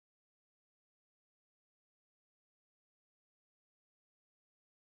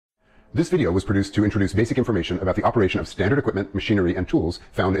This video was produced to introduce basic information about the operation of standard equipment, machinery, and tools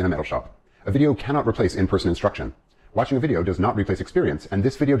found in a metal shop. A video cannot replace in-person instruction. Watching a video does not replace experience, and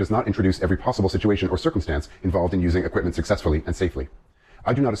this video does not introduce every possible situation or circumstance involved in using equipment successfully and safely.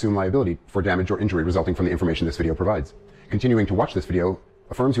 I do not assume liability for damage or injury resulting from the information this video provides. Continuing to watch this video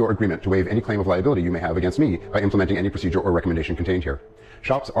affirms your agreement to waive any claim of liability you may have against me by implementing any procedure or recommendation contained here.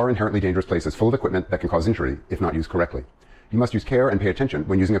 Shops are inherently dangerous places full of equipment that can cause injury if not used correctly. You must use care and pay attention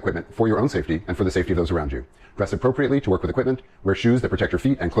when using equipment for your own safety and for the safety of those around you. Dress appropriately to work with equipment, wear shoes that protect your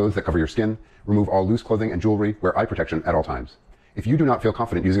feet and clothes that cover your skin, remove all loose clothing and jewelry, wear eye protection at all times. If you do not feel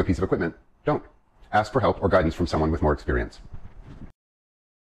confident using a piece of equipment, don't. Ask for help or guidance from someone with more experience.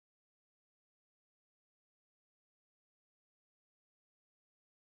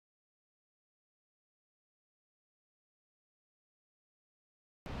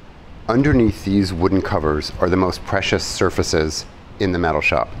 Underneath these wooden covers are the most precious surfaces in the metal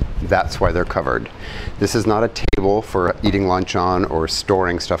shop. That's why they're covered. This is not a table for eating lunch on or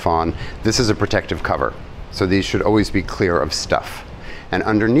storing stuff on. This is a protective cover. So these should always be clear of stuff. And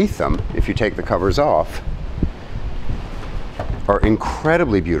underneath them, if you take the covers off, are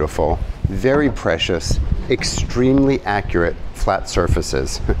incredibly beautiful, very precious, extremely accurate flat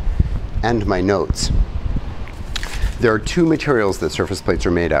surfaces. And my notes. There are two materials that surface plates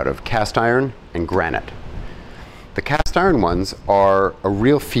are made out of, cast iron and granite. The cast iron ones are a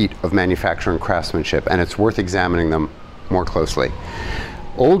real feat of manufacturing craftsmanship, and it's worth examining them more closely.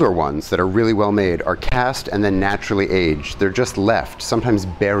 Older ones that are really well made are cast and then naturally aged. They're just left, sometimes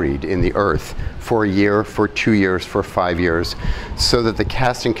buried in the earth for a year, for 2 years, for 5 years, so that the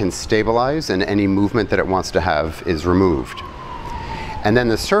casting can stabilize and any movement that it wants to have is removed. And then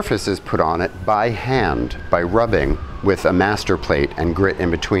the surface is put on it by hand, by rubbing with a master plate and grit in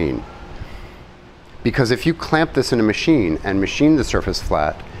between. Because if you clamp this in a machine and machine the surface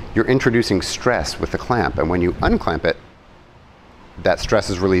flat, you're introducing stress with the clamp, and when you unclamp it, that stress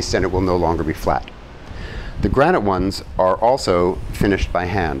is released and it will no longer be flat. The granite ones are also finished by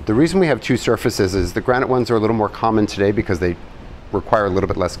hand. The reason we have two surfaces is the granite ones are a little more common today because they require a little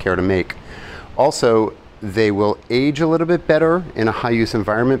bit less care to make. Also, they will age a little bit better in a high-use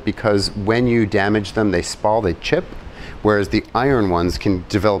environment because when you damage them, they spall, they chip, whereas the iron ones can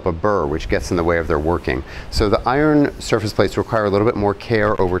develop a burr, which gets in the way of their working. So the iron surface plates require a little bit more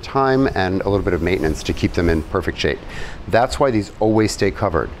care over time and a little bit of maintenance to keep them in perfect shape. That's why these always stay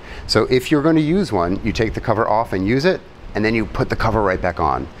covered. So if you're going to use one, you take the cover off and use it, and then you put the cover right back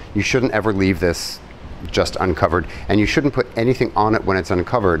on. You shouldn't ever leave this just uncovered, and you shouldn't put anything on it when it's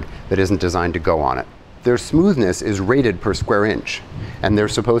uncovered that isn't designed to go on it. Their smoothness is rated per square inch, and they're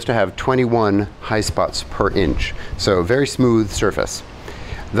supposed to have 21 high spots per inch. So very smooth surface.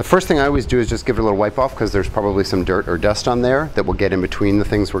 The first thing I always do is just give it a little wipe off because there's probably some dirt or dust on there that will get in between the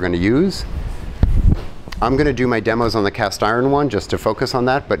things we're going to use. I'm going to do my demos on the cast iron one just to focus on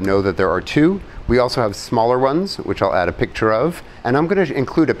that, but know that there are two. We also have smaller ones, which I'll add a picture of, and I'm going to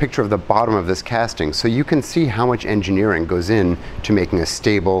include a picture of the bottom of this casting so you can see how much engineering goes in to making a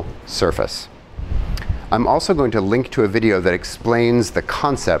stable surface. I'm also going to link to a video that explains the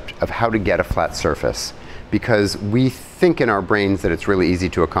concept of how to get a flat surface, because we think in our brains that it's really easy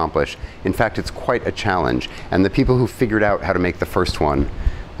to accomplish. In fact, it's quite a challenge, and the people who figured out how to make the first one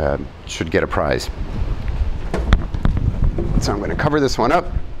should get a prize. So I'm going to cover this one up.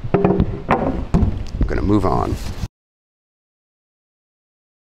 I'm going to move on.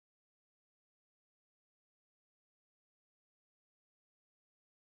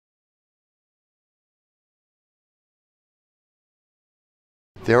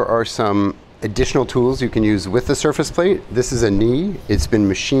 There are some additional tools you can use with the surface plate. This is a knee. It's been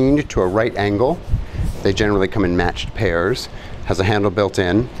machined to a right angle. They generally come in matched pairs. Has a handle built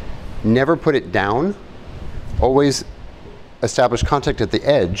in. Never put it down. Always establish contact at the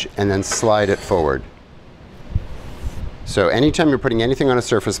edge and then slide it forward. So anytime you're putting anything on a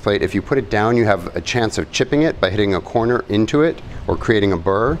surface plate, if you put it down, you have a chance of chipping it by hitting a corner into it or creating a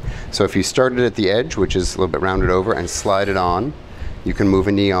burr. So if you start it at the edge, which is a little bit rounded over, and slide it on, you can move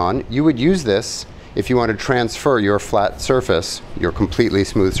a knee on. You would use this if you want to transfer your flat surface, your completely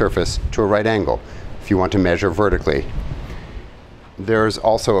smooth surface, to a right angle, if you want to measure vertically. There's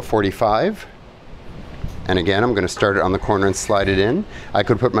also a 45. And again, I'm going to start it on the corner and slide it in. I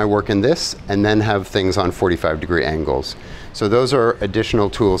could put my work in this and then have things on 45-degree angles. So those are additional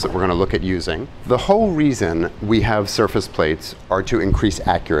tools that we're going to look at using. The whole reason we have surface plates are to increase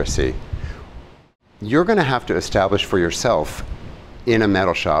accuracy. You're going to have to establish for yourself in a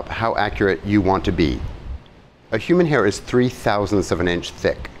metal shop how accurate you want to be. A human hair is 3/1000ths of an inch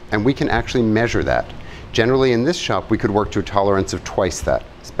thick, and we can actually measure that. Generally in this shop, we could work to a tolerance of twice that.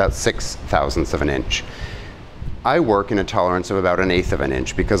 It's about 6/1000ths of an inch. I work in a tolerance of about 1/8 of an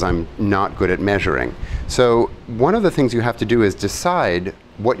inch because I'm not good at measuring. So one of the things you have to do is decide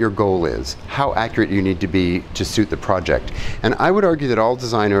what your goal is, how accurate you need to be to suit the project. And I would argue that all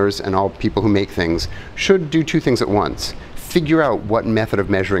designers and all people who make things should do two things at once. Figure out what method of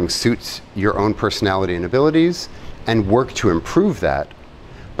measuring suits your own personality and abilities and work to improve that,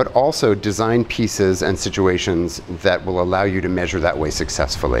 but also design pieces and situations that will allow you to measure that way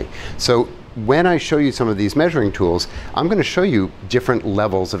successfully. So when I show you some of these measuring tools, I'm going to show you different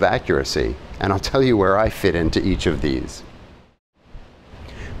levels of accuracy, and I'll tell you where I fit into each of these.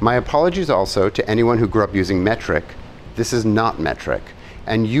 My apologies also to anyone who grew up using metric. This is not metric.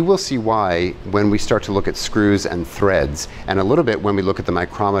 And you will see why when we start to look at screws and threads, and a little bit when we look at the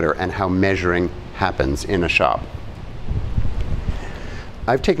micrometer and how measuring happens in a shop.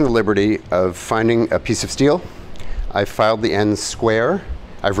 I've taken the liberty of finding a piece of steel. I've filed the ends square.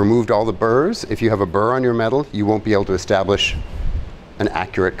 I've removed all the burrs. If you have a burr on your metal, you won't be able to establish an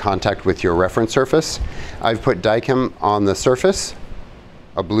accurate contact with your reference surface. I've put Dykem on the surface,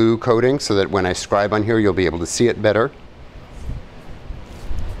 a blue coating, so that when I scribe on here, you'll be able to see it better.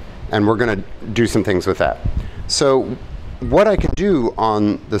 And we're going to do some things with that. So what I can do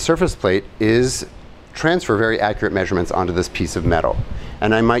on the surface plate is transfer very accurate measurements onto this piece of metal.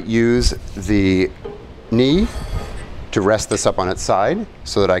 And I might use the knee to rest this up on its side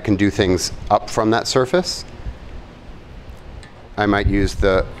so that I can do things up from that surface. I might use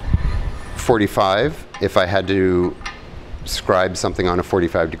the 45. If I had to scribe something on a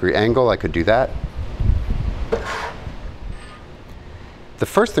 45-degree angle, I could do that. The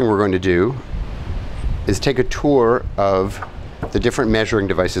first thing we're going to do is take a tour of the different measuring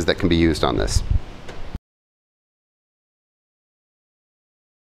devices that can be used on this.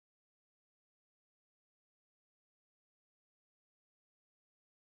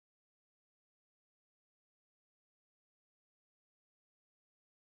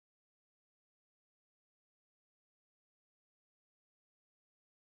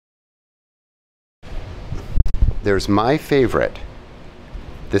 There's my favorite.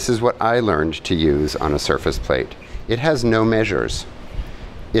 This is what I learned to use on a surface plate. It has no measures.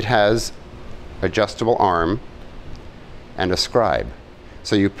 It has adjustable arm and a scribe.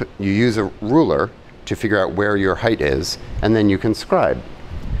 So you use a ruler to figure out where your height is, and then you can scribe.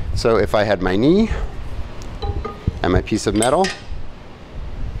 So if I had my knee and my piece of metal,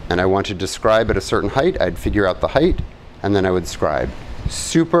 and I wanted to scribe at a certain height, I'd figure out the height, and then I would scribe.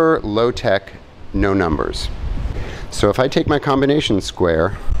 Super low-tech, no numbers. So if I take my combination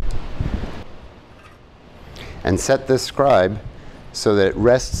square and set this scribe so that it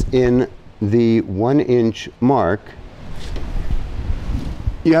rests in the 1-inch mark,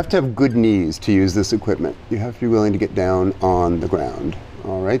 you have to have good knees to use this equipment. You have to be willing to get down on the ground.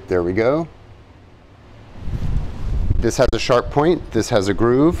 All right, there we go. This has a sharp point, this has a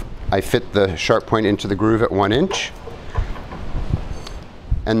groove. I fit the sharp point into the groove at 1 inch.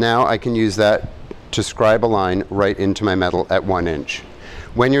 And now I can use that to scribe a line right into my metal at 1 inch.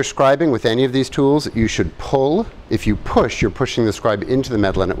 When you're scribing with any of these tools, you should pull. If you push, you're pushing the scribe into the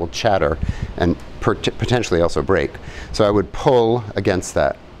metal and it will chatter and potentially also break. So I would pull against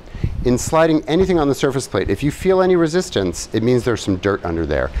that. In sliding anything on the surface plate, if you feel any resistance, it means there's some dirt under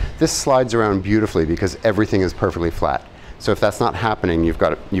there. This slides around beautifully because everything is perfectly flat. So if that's not happening, you've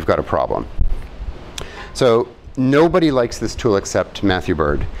got a problem. So nobody likes this tool except Matthew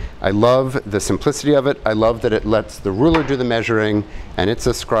Bird. I love the simplicity of it. I love that it lets the ruler do the measuring and it's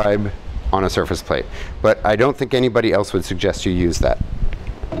a scribe on a surface plate. But I don't think anybody else would suggest you use that.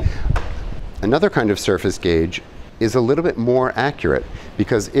 Another kind of surface gauge is a little bit more accurate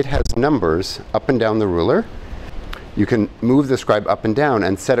because it has numbers up and down the ruler. You can move the scribe up and down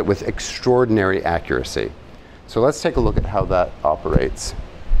and set it with extraordinary accuracy. So let's take a look at how that operates.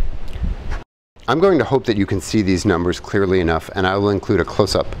 I'm going to hope that you can see these numbers clearly enough, and I will include a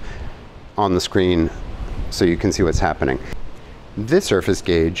close-up on the screen so you can see what's happening. This surface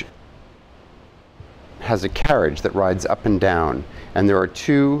gauge has a carriage that rides up and down, and there are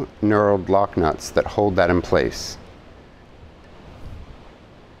 2 knurled lock nuts that hold that in place.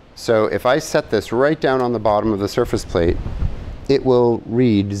 So if I set this right down on the bottom of the surface plate, it will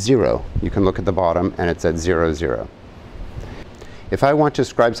read 0. You can look at the bottom and it's at 0, 0. If I want to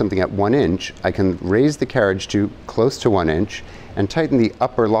scribe something at 1 inch, I can raise the carriage to close to 1 inch and tighten the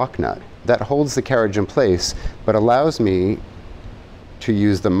upper lock nut. That holds the carriage in place, but allows me to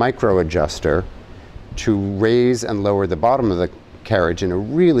use the micro adjuster to raise and lower the bottom of the carriage in a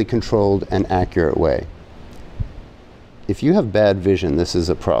really controlled and accurate way. If you have bad vision, this is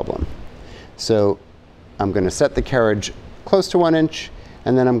a problem. So I'm going to set the carriage close to 1 inch,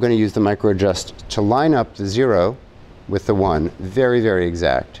 and then I'm going to use the micro adjust to line up the 0 with the 1, very, very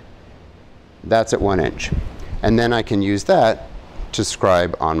exact. That's at 1 inch. And then I can use that to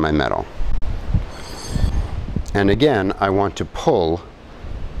scribe on my metal. And again, I want to pull,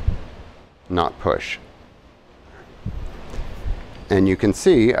 not push. And you can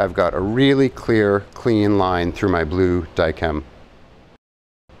see I've got a really clear, clean line through my blue die-chem.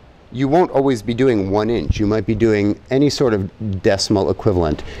 You won't always be doing 1 inch. You might be doing any sort of decimal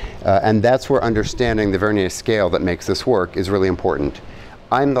equivalent. And that's where understanding the vernier scale that makes this work is really important.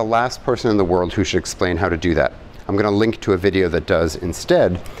 I'm the last person in the world who should explain how to do that. I'm going to link to a video that does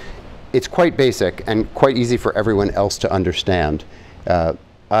instead. It's quite basic and quite easy for everyone else to understand.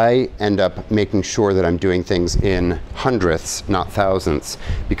 I end up making sure that I'm doing things in hundredths, not thousandths,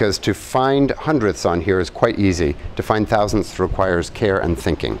 because to find hundredths on here is quite easy. To find thousandths requires care and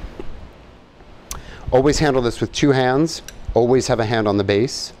thinking. Always handle this with 2 hands. Always have a hand on the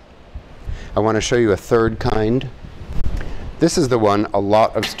base. I want to show you a third kind. This is the one a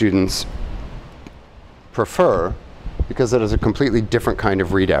lot of students prefer because it has a completely different kind of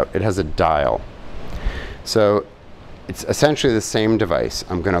readout. It has a dial. So it's essentially the same device.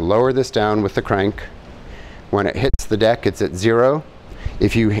 I'm going to lower this down with the crank. When it hits the deck, it's at 0.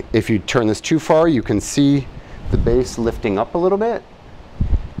 If you turn this too far, you can see the base lifting up a little bit.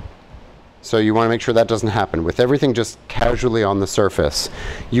 So you want to make sure that doesn't happen. With everything just casually on the surface,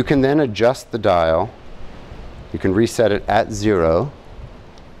 you can then adjust the dial. You can reset it at 0.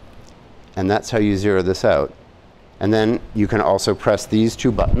 And that's how you zero this out. And then you can also press these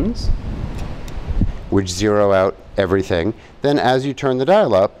 2 buttons, which zero out everything. Then as you turn the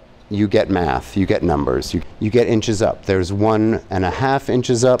dial up, you get math, you get numbers, you get inches up. There's 1.5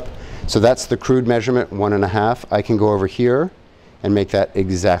 inches up. So that's the crude measurement, 1.5. I can go over here and make that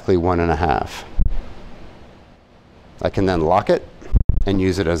exactly 1.5. I can then lock it and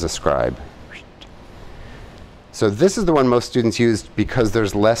use it as a scribe. So this is the one most students use because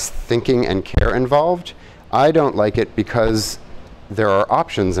there's less thinking and care involved. I don't like it because there are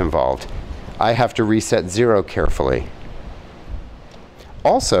options involved. I have to reset 0 carefully.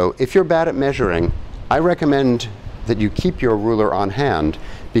 Also, if you're bad at measuring, I recommend that you keep your ruler on hand,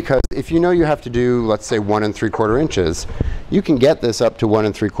 because if you know you have to do, let's say, 1 3/4 inches, you can get this up to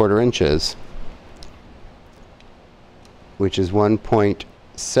 1 3/4 inches, which is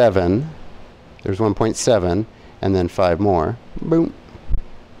 1.7. There's 1.7, and then 5 more. Boom.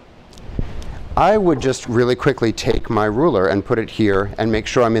 I would just really quickly take my ruler and put it here and make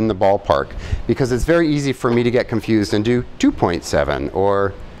sure I'm in the ballpark, because it's very easy for me to get confused and do 2.7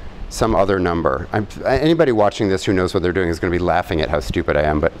 or some other number. Anybody watching this who knows what they're doing is going to be laughing at how stupid I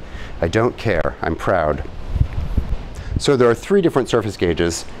am, but I don't care. I'm proud. So there are 3 different surface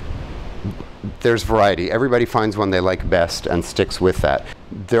gauges. There's variety. Everybody finds one they like best and sticks with that.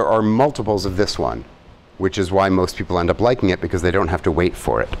 There are multiples of this one, which is why most people end up liking it, because they don't have to wait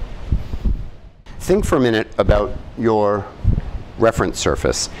for it. Think for a minute about your reference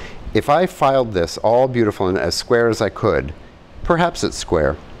surface. If I filed this all beautiful and as square as I could, perhaps it's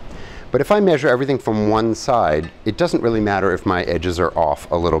square. But if I measure everything from one side, it doesn't really matter if my edges are off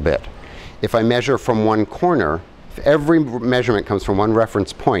a little bit. If I measure from one corner, if every measurement comes from one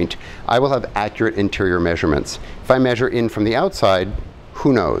reference point, I will have accurate interior measurements. If I measure in from the outside,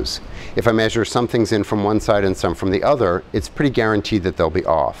 who knows? If I measure some things in from one side and some from the other, it's pretty guaranteed that they'll be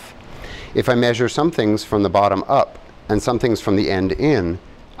off. If I measure some things from the bottom up and some things from the end in,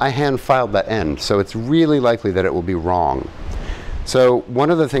 I hand filed that end, so it's really likely that it will be wrong. So one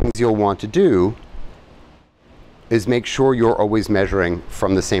of the things you'll want to do is make sure you're always measuring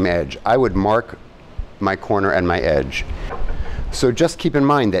from the same edge. I would mark my corner and my edge. So just keep in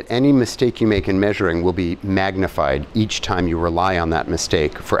mind that any mistake you make in measuring will be magnified each time you rely on that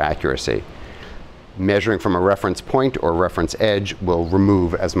mistake for accuracy. Measuring from a reference point or reference edge will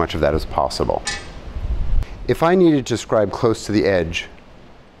remove as much of that as possible. If I needed to scribe close to the edge,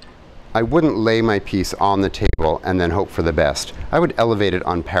 I wouldn't lay my piece on the table and then hope for the best. I would elevate it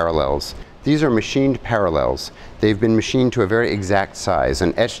on parallels. These are machined parallels. They've been machined to a very exact size,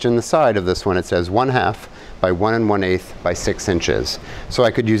 and etched in the side of this one it says 1/2 by 1 1/8 by 6 inches. So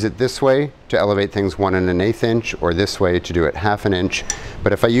I could use it this way to elevate things 1 1/8 inch, or this way to do it 1/2 inch.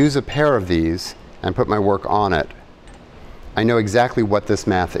 But if I use a pair of these and put my work on it, I know exactly what this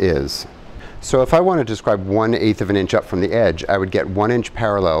math is. So if I wanted to scribe 1/8 of an inch up from the edge, I would get 1 inch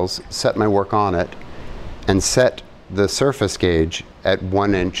parallels, set my work on it, and set the surface gauge at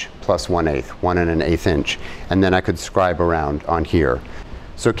 1 inch plus 1/8, 1 1/8 inch, and then I could scribe around on here.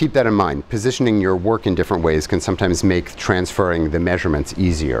 So keep that in mind. Positioning your work in different ways can sometimes make transferring the measurements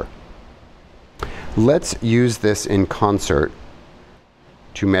easier. Let's use this in concert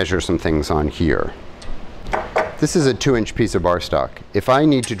to measure some things on here. This is a 2-inch piece of bar stock. If I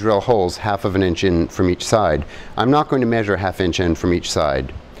need to drill holes 1/2 inch in from each side, I'm not going to measure 1/2 inch in from each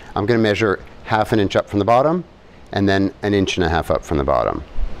side. I'm going to measure 1/2 inch up from the bottom and then 1.5 inches up from the bottom.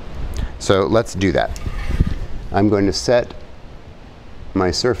 So let's do that. I'm going to set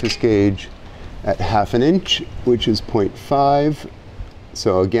my surface gauge at 1/2 inch, which is 0.5.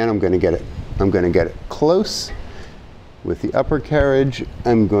 So again, I'm going to get it close with the upper carriage.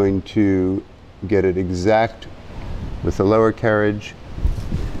 I'm going to get it exact with the lower carriage.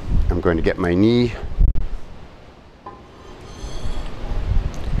 I'm going to get my knee.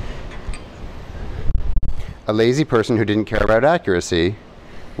 A lazy person who didn't care about accuracy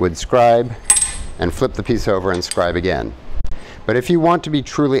would scribe and flip the piece over and scribe again. But if you want to be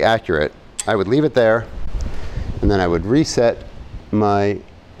truly accurate, I would leave it there, and then I would reset my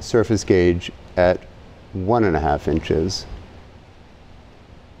surface gauge at 1.5 inches.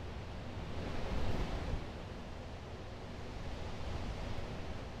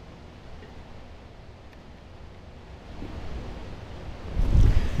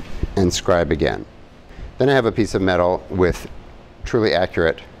 And scribe again. Then I have a piece of metal with truly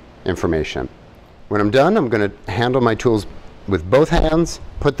accurate information. When I'm done, I'm going to handle my tools with both hands,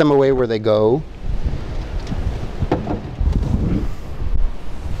 put them away where they go.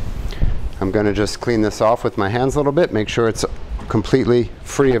 I'm going to just clean this off with my hands a little bit, make sure it's completely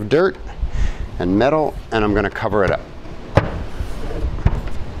free of dirt and metal, and I'm going to cover it up.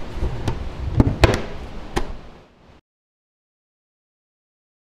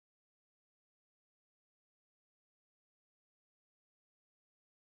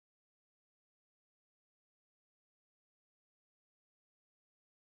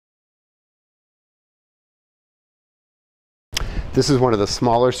 This is one of the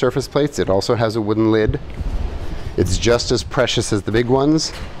smaller surface plates. It also has a wooden lid. It's just as precious as the big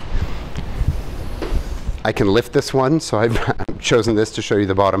ones. I can lift this one, so I've chosen this to show you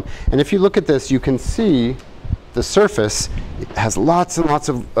the bottom. And if you look at this, you can see the surface has lots and lots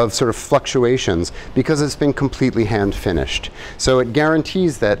of sort of fluctuations because it's been completely hand finished. So it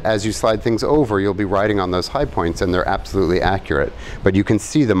guarantees that as you slide things over, you'll be riding on those high points and they're absolutely accurate. But you can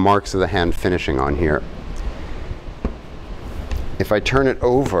see the marks of the hand finishing on here. If I turn it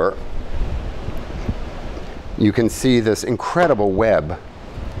over, you can see this incredible web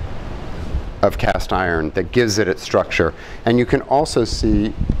of cast iron that gives it its structure. And you can also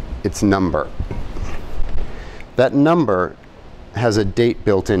see its number. That number has a date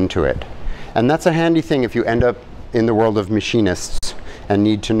built into it. And that's a handy thing if you end up in the world of machinists and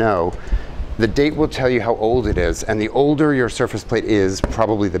need to know. The date will tell you how old it is, and the older your surface plate is,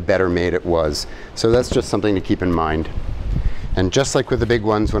 probably the better made it was. So that's just something to keep in mind. And just like with the big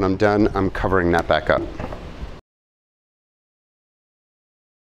ones, when I'm done, I'm covering that back up.